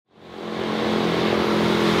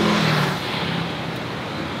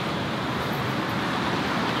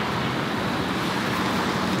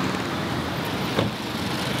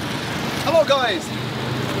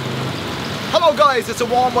Hello guys, it's a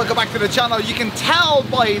warm welcome back to the channel. You can tell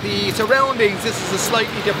by the surroundings this is a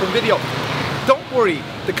slightly different video. Don't worry,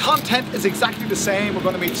 the content is exactly the same. We're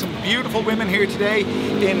going to meet some beautiful women here today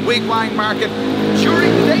in Wigwam Market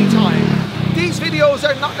during the daytime. These videos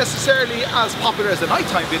are not necessarily as popular as the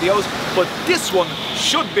nighttime videos, but this one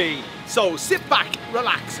should be. So sit back,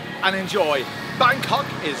 relax and enjoy. Bangkok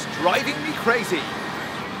is driving me crazy.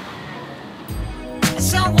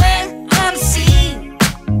 Somewhere on the sea,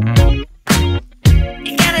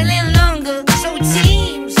 it got a little longer, so it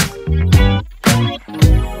seems.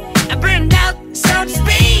 I burned out, so to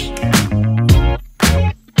speak.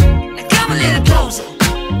 Now come a little closer.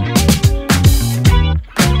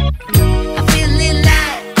 I feel a little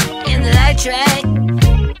light in the light track.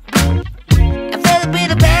 I felt a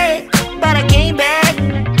bit of bad, but I came back.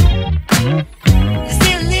 There's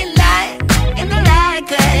still a little light in the light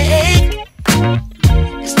track.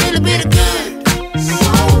 Still a bit of good, so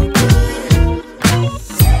good.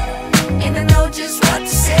 And I know just what to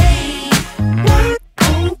say.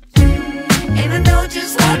 And I know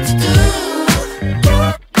just what to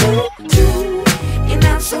do. And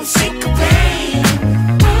I'm so sick of pain,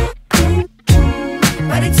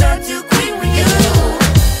 but it's all too quick with you.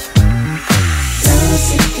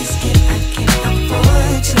 Losing this game, I can't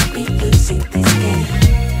afford to be losing this game.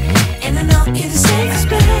 And I know you're the safest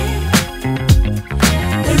bet.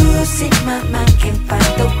 The rules in my mind can't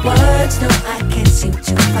find the words, no, I can't seem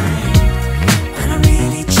to find. But I'm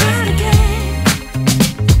really trying to get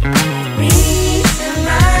reason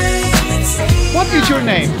right and say. What is your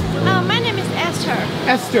name? My name is Esther.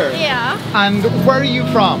 Esther. Yeah, And where are you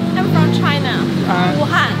from? I'm from China,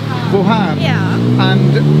 Wuhan. Wuhan. Yeah,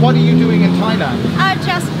 And what are you doing in Thailand? I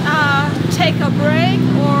just take a break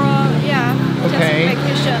or Okay. just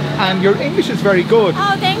vacation. And your English is very good.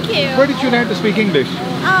 Oh, thank you. Where did you learn to speak English?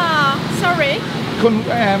 Sorry.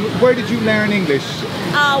 Where did you learn English?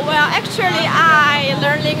 Well, actually, I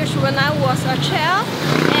learned English when I was a child,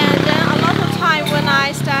 and then a lot of time when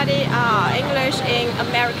I study English in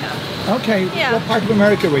America. Okay. Yeah. What part of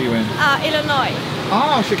America were you in? Illinois.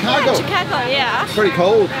 Ah, Chicago. Yeah, Chicago. Yeah. Very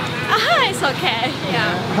cold. It's okay.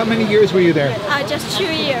 Yeah. How many years were you there? Just 2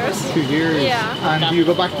 years. 2 years. Yeah. And do you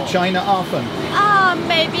go back to China often?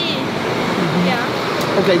 Maybe.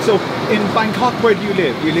 Yeah. Okay, so in Bangkok, where do you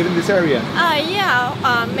live? Do you live in this area?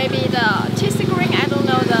 Maybe the Tissy Green. I don't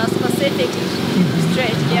know the specific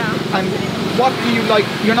street. Yeah. And what do you like?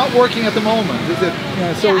 You're not working at the moment, is it?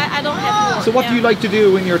 Yeah, so, I don't have work. so what do you like to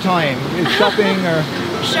do in your time? Is shopping or?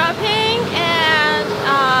 Shopping and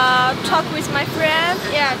talk with my friends.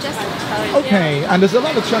 Yeah, just. Okay, and there's a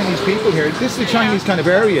lot of Chinese people here. This is a Chinese kind of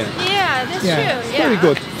area. Yeah, that's true. Yeah. Very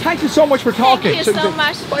good. Thank you so much for talking. Thank you so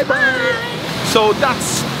much. Bye bye. So that's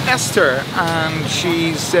Esther, and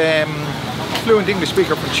she's fluent English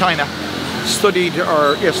speaker from China. Studied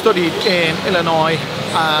in Illinois,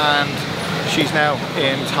 and she's now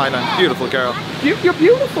in Thailand. Beautiful girl. You're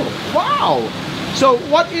beautiful. Wow. So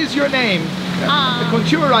what is your name? คน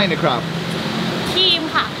ชื่ออะไรนะครับ ครีม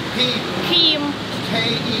ค่ะ ครีม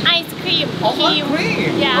K-E ไอศครีม Oh,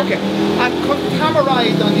 cream. Yeah. Okay. And คนทำอะไร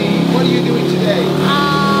ตอนนี้ What are you doing today?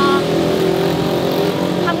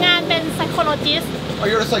 ทำงานเป็น psychologist. Oh,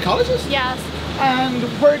 you're a psychologist? Yes. And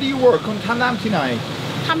where do you work? คนทำงานที่ไหน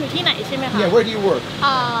ทำอยู่ที่ไหนใช่ไหมคะ Yeah, where do you work?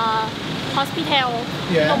 Hospital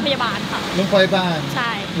Yeah. โรงพยาบาลค่ะ โรงพยาบาล ใ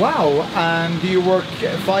ช่ Wow. And do you work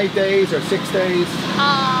 5 days or 6 days?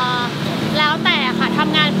 แล้วแต่ค่ะท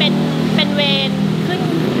ำงานเป็นเวรขึ้น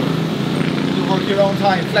You work your own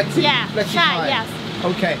time, flexi, Yeah, flexi sure, time. yes.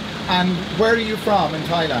 Okay. And where are you from in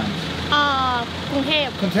Thailand? กรุงเทพ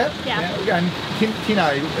Kontep? Yeah. And ที่ไหน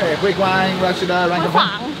Wigwam, Rashida, Rangapur? ขว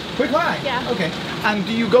าง Wigwam? Yeah. Okay. And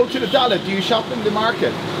do you go to the Dalit? Do you shop in the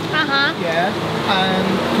market? Yeah. And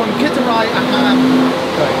คนคิดอะไรอาหาร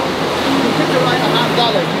Sorry. คนคิดอะไรอาหาร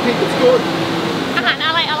Dalit? You think it's good? อาหารอ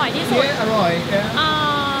ะไรอร่อยที่สุด Yeah, อร่อย Yeah.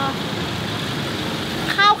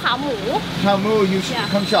 ข้าวขาหมู Tamu, you should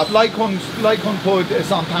Yeah. come shop. Likeคนput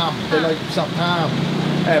santam. They like santam.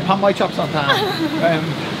 Pan my chop santam.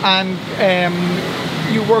 And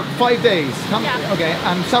you work 5 days. Yeah. Okay.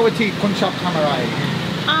 And Sawati kun shop tamarai.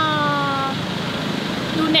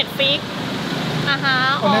 ดู Netflix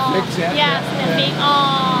On Netflix, yeah. Yes, Netflix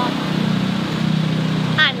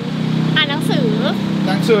อ่านหนังสือ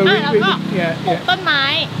Thanks. So แล้วก็ปลูก yeah. ต้นไม้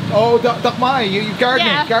Oh, dakmai. You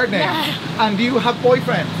gardening, Yeah. gardening. Yeah. And do you have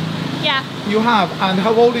boyfriend? Yeah. You have. And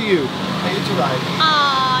how old are you? Age right.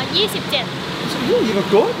 27 You look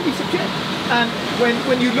good. You look good. And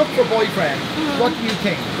when you look for boyfriend, what do you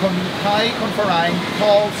think? Kon Thai, kon Farang,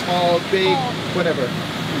 tall, small, big, whatever.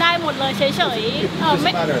 ได้หมดเลยเฉยๆไ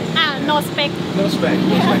ม่ matter. no spec No spec.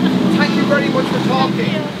 No spec. Thank you very much for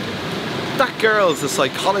talking. That girl's a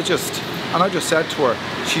psychologist, and I just said to her,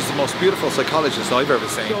 she's the most beautiful psychologist I've ever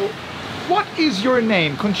seen. So, what is your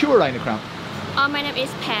name? Conchura Inakram. My name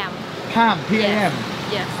is Pam. Pam, P-A-M.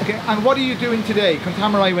 Yes. Okay, and what are you doing today?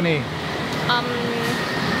 Contamarai Wani. I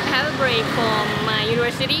have a break from my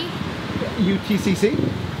university. UTCC?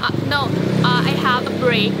 No, I have a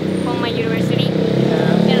break from my university,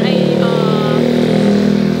 and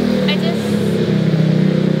I just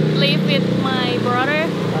live with my brother.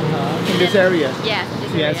 In this area? Yeah.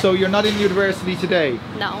 This Yeah, area. so you're not in university today?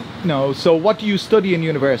 No. No, so what do you study in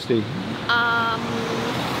university?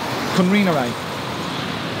 Kunrinarai.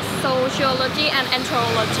 Sociology and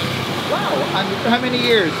anthropology. Wow, and how many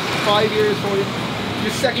years? 5 years, 4 years?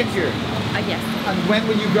 Your second year? Yes. And when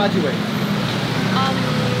will you graduate?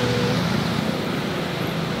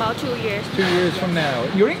 About 2 years. 2 years from now.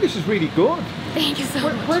 Your English is really good. Thank you so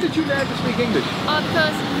much. Where did you learn to speak English?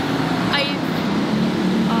 Because I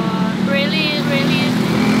really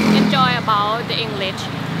enjoy about the English,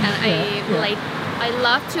 and I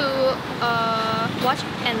love to watch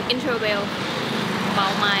an interview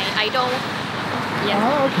about my idol. Yes.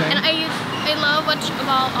 Oh, okay. And I love watch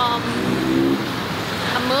about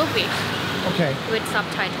a movie Okay. with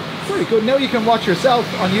subtitles. Very good. Now you can watch yourself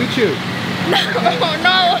on YouTube.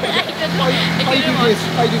 No,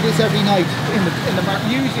 I do this every night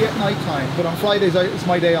usually at night time, but on Fridays it's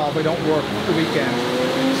my day off. I don't work the weekend,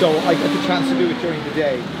 so I get the chance to do it during the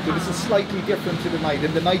day. So this is slightly different to the night.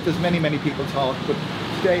 In the night there's many people talk, but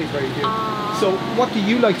today is very good. So what do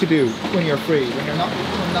you like to do when you're free, when you're not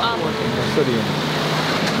working or studying?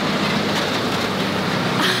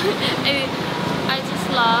 I just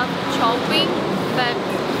love shopping, but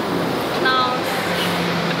now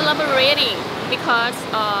I love reading because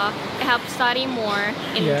I have studied more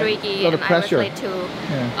in Yeah, 3D, a lot of and pressure. I would like to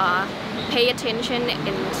pay attention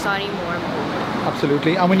and study more.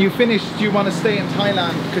 Absolutely. And when you finish, do you want to stay in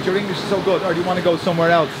Thailand because your English is so good, or do you want to go somewhere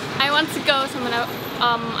else? I want to go somewhere else.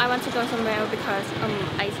 I want to go somewhere else because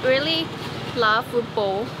I really love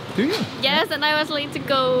football. Do you? Yes, and I was like to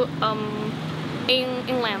go in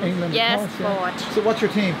England. England, of Yes, course, yeah. for what? So what's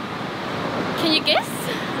your team? Can you guess?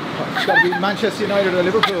 It's got to be Manchester United or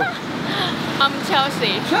Liverpool.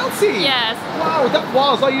 Chelsea. Chelsea? Yes. Wow, that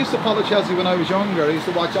was. I used to follow Chelsea when I was younger. I used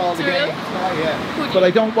to watch all the True? games. Oh, yeah. Who do But you-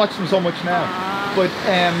 I don't watch them so much now. But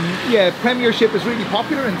yeah, Premiership is really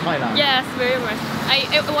popular in Thailand. Yes, very much. I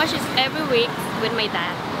watch it every week with my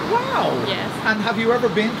dad. Wow. Yes. And have you ever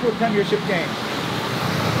been to a Premiership game?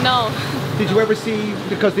 No. Did you ever see,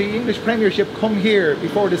 because the English Premiership come here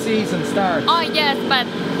before the season starts? Oh yes, but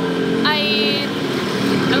I'm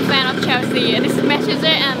a fan of Chelsea and it's Manchester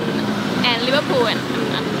and Liverpool and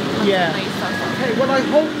Yeah. nice also. Okay, well I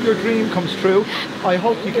hope your dream comes true. I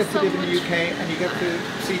hope you get to so live in the much. UK and you get to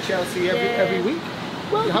see Chelsea Yeah. every week.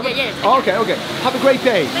 Well, you have yeah, it? yeah. Oh, okay. Have a great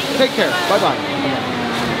day. Take care. Bye-bye.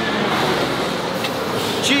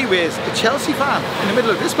 Gee whiz, a Chelsea fan in the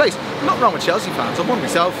middle of this place. Nothing wrong with Chelsea fans, I'm one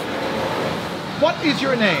myself. What is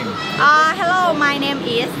your name? Hello, my name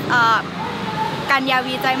is Kanya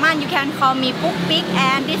Vijayman. You can call me Puk Pik,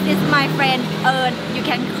 and this is my friend Earn. You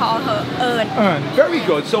can call her Earn. Very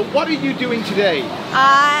good. So what are you doing today?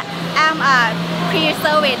 I'm a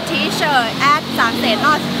pre-service teacher at Sunset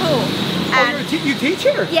North School. And You teach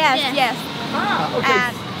here? yes, Yes. yes, Ah, okay.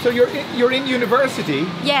 And- So you're in university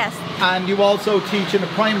yes. and you also teach in a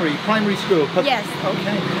primary school? Yes.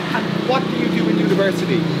 Okay. And what do you do in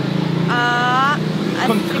university?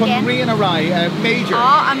 Again. Korean Arai, major.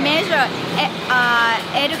 A major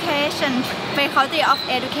education, faculty of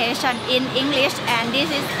education in English, and this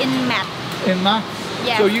is in math. In maths?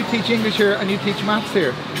 Yes. So you teach English here and you teach maths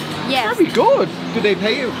here? Yes. Very good. Do they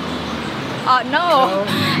pay you? No.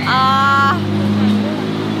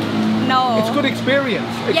 No. It's good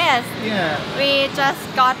experience. Yes. Yeah, We just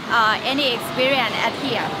got any experience at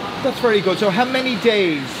here. that's very good. So how many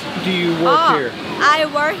days do you work here? I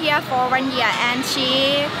work here for 1 year, and she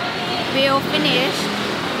will finish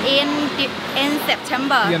in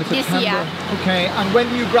September The end of this September. year. Okay, and when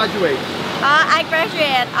do you graduate? I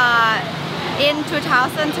graduate in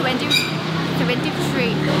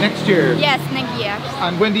 2023. Next year. Yes, next year.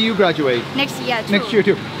 And when do you graduate? Next year too. Next year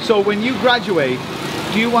too. So when you graduate,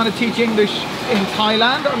 do you want to teach English in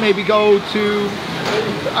Thailand or maybe go to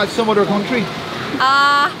some other country?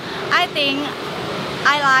 I think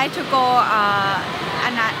I like to go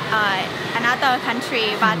another country,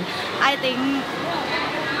 but I think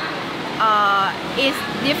it's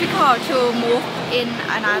difficult to move in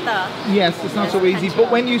another. Yes, it's not so easy.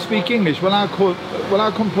 But when you speak English, well,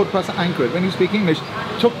 I'll come put past anchor. When you speak English,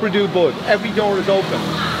 tuk Purdue bud, every door is open.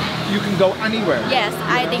 You can go anywhere. Yes,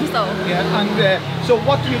 I think so. Yeah, and so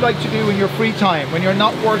what do you like to do in your free time when you're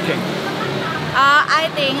not working? I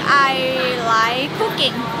think I like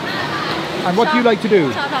cooking. And what do you like to do?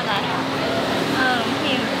 ชอบทำอะไร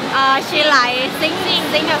she like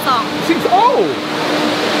sing a song. Sings. Oh!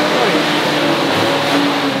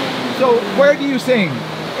 So where do you sing?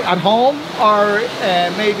 At home or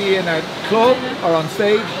maybe in a club or on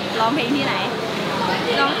stage? ร้องเพลงที่ไหน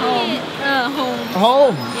ร้องที่home.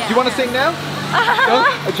 Home. Yeah. Do you want to sing now? No?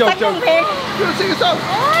 A joke, สักหนึ่ง joke. เพลง You want to sing a song?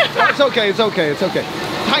 It's okay, it's okay, it's okay.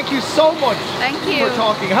 Thank you so much Thank you. for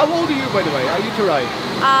talking. How old are you, by the way? Are you Tarai?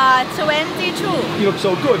 22. You look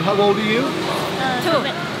so good. How old are you?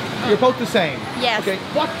 2. You're both the same? Yes. Okay.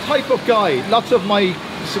 What type of guy? Lots of my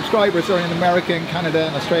subscribers are in America and Canada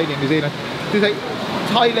and Australia and New Zealand. They say,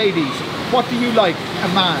 Thai ladies, what do you like a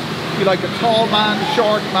man? You like a tall man,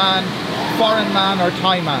 short man, foreign man or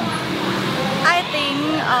Thai man? I think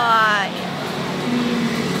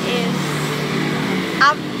is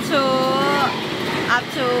up to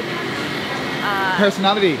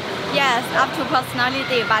Personality. yes, up to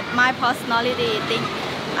personality, but my personality think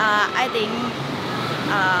I think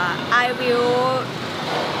I will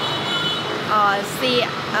see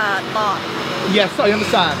thought. Yes, I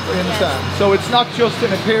understand. I understand. So it's not just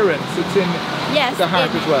in appearance, it's in Yes, the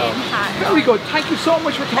heart in- as well. in heart. Very good. Thank you so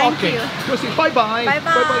much for talking. you. Josie, bye-bye. Bye-bye.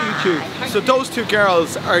 Bye-bye, YouTube. So those two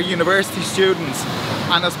girls are university students,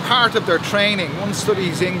 and as part of their training, one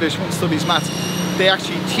studies English, one studies maths. They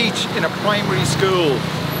actually teach in a primary school.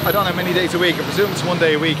 I don't know how many days a week. I presume it's 1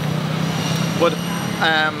 day a week. But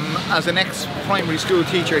as an ex-primary school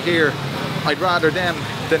teacher here, I'd rather them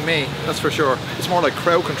than me, that's for sure. It's more like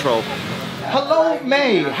crowd control. Hello,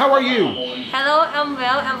 May. How are you? Hello, I'm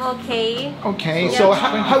well, I'm okay. Okay, so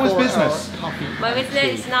how is business? My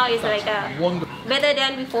business now is like Wonderful. better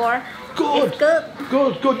than before. Good. It's good.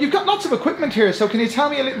 Good, good. You've got lots of equipment here, so can you tell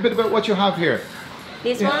me a little bit about what you have here?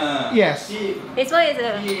 This one, Yes. this one is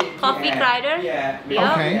a coffee grinder. Yeah.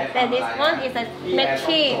 Okay. Then this one is a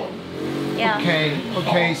machine. Yeah. Okay,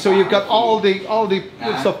 okay. So you've got all the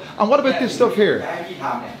good stuff. And what about this stuff here?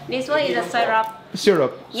 This one is a syrup.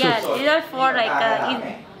 Syrup. Yeah, this is for like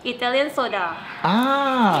Italian soda.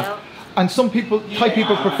 Ah. Yeah. And some people, Thai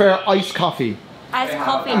people prefer iced coffee. Iced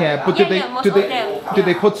coffee. Yeah, but most of them. do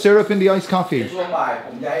they put syrup in the iced coffee?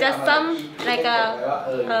 Just some like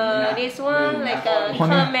this one like a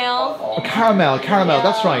caramel. Caramel.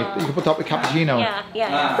 That's right. You can put that with cappuccino.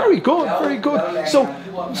 Yeah. Very good, very good. So,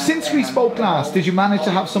 since we spoke last, did you manage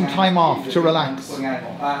to have some time off to relax?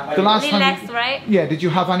 The last Relax, time. right? Yeah. Did you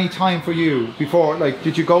have any time for you before? Like,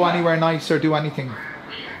 did you go anywhere nice or do anything?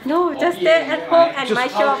 No, just stay at home and my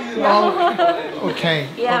shop. Okay.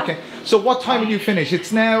 Yeah. Okay. So, what time will you finish?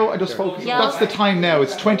 It's now. I just focus. Yeah. That's the time now.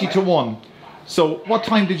 It's 20 to 1. So, what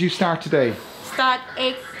time did you start today? Start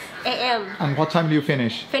 8 a.m. And what time will you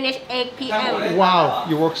finish? Finish 8 p.m. Wow,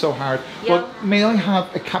 you work so hard. Yeah. Well, may I have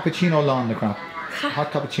a cappuccino latte?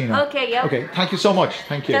 Hot cappuccino. Okay, yeah. Okay, thank you so much.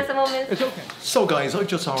 Thank you. Just a moment. It's okay. So guys, I've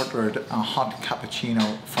just ordered a hot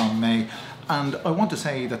cappuccino from May. And I want to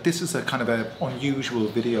say that this is a kind of an unusual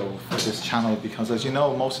video for this channel because as you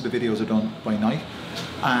know, most of the videos are done by night.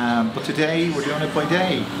 But today we're doing it by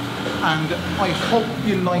day. And I hope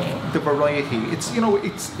you like the variety. It's, you know,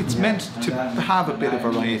 it's meant to have a bit of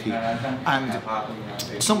variety. And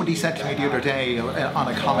somebody said to me the other day on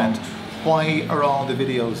a comment, why are all the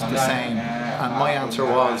videos the same? And my answer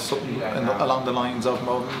was something along the lines of,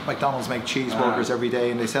 well, McDonald's make cheeseburgers every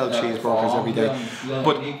day and they sell cheeseburgers every day.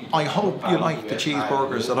 But I hope you like the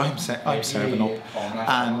cheeseburgers that I'm serving up.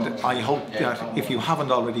 And I hope that if you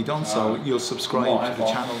haven't already done so, you'll subscribe to the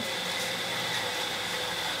channel.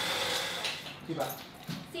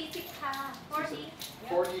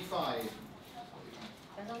 45.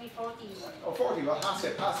 There's only 40. Oh, 40, well, pass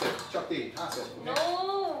it. Chuck D, pass it.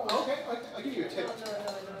 No. Okay, I'll give you a tip. No.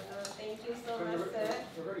 Thank you so much, sir.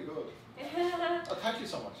 You're very good. Thank you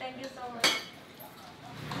so much. Thank you so much.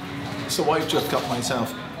 So I've just got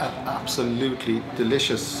myself an absolutely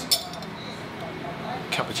delicious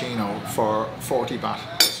cappuccino for 40 baht.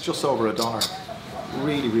 It's just over $1.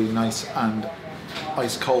 Really, really nice and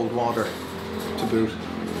ice cold water to boot.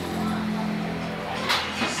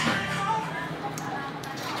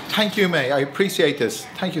 Thank you, May. I appreciate this.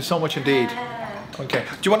 Thank you so much indeed. Okay.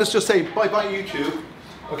 Do you want us to just say bye-bye, YouTube?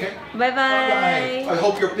 Okay? Bye-bye. I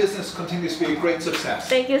hope your business continues to be a great success.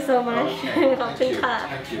 Thank you so much. Okay.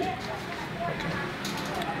 Thank you.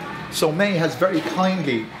 So May has very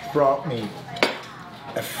kindly brought me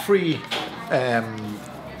a free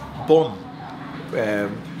bun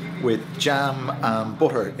with jam and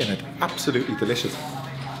butter in it. Absolutely delicious.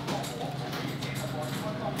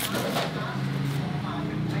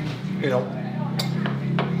 You know,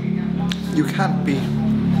 you can't beat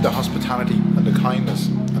the hospitality and the kindness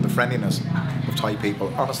and the friendliness of Thai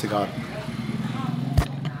people, honest to God.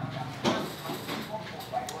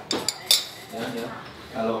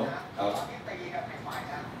 Hello.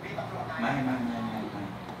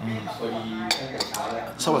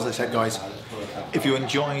 So as I said, guys, if you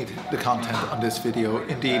enjoyed the content on this video,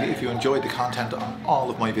 indeed if you enjoyed the content on all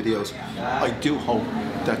of my videos, I do hope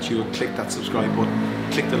that you would click that subscribe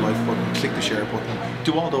button, click the like button, click the share button,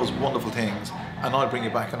 do all those wonderful things, and I'll bring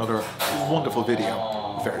you back another wonderful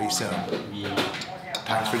video very soon.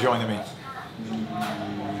 Thanks for joining me.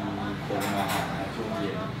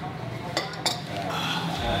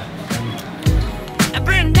 I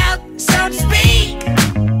burned out, so to speak.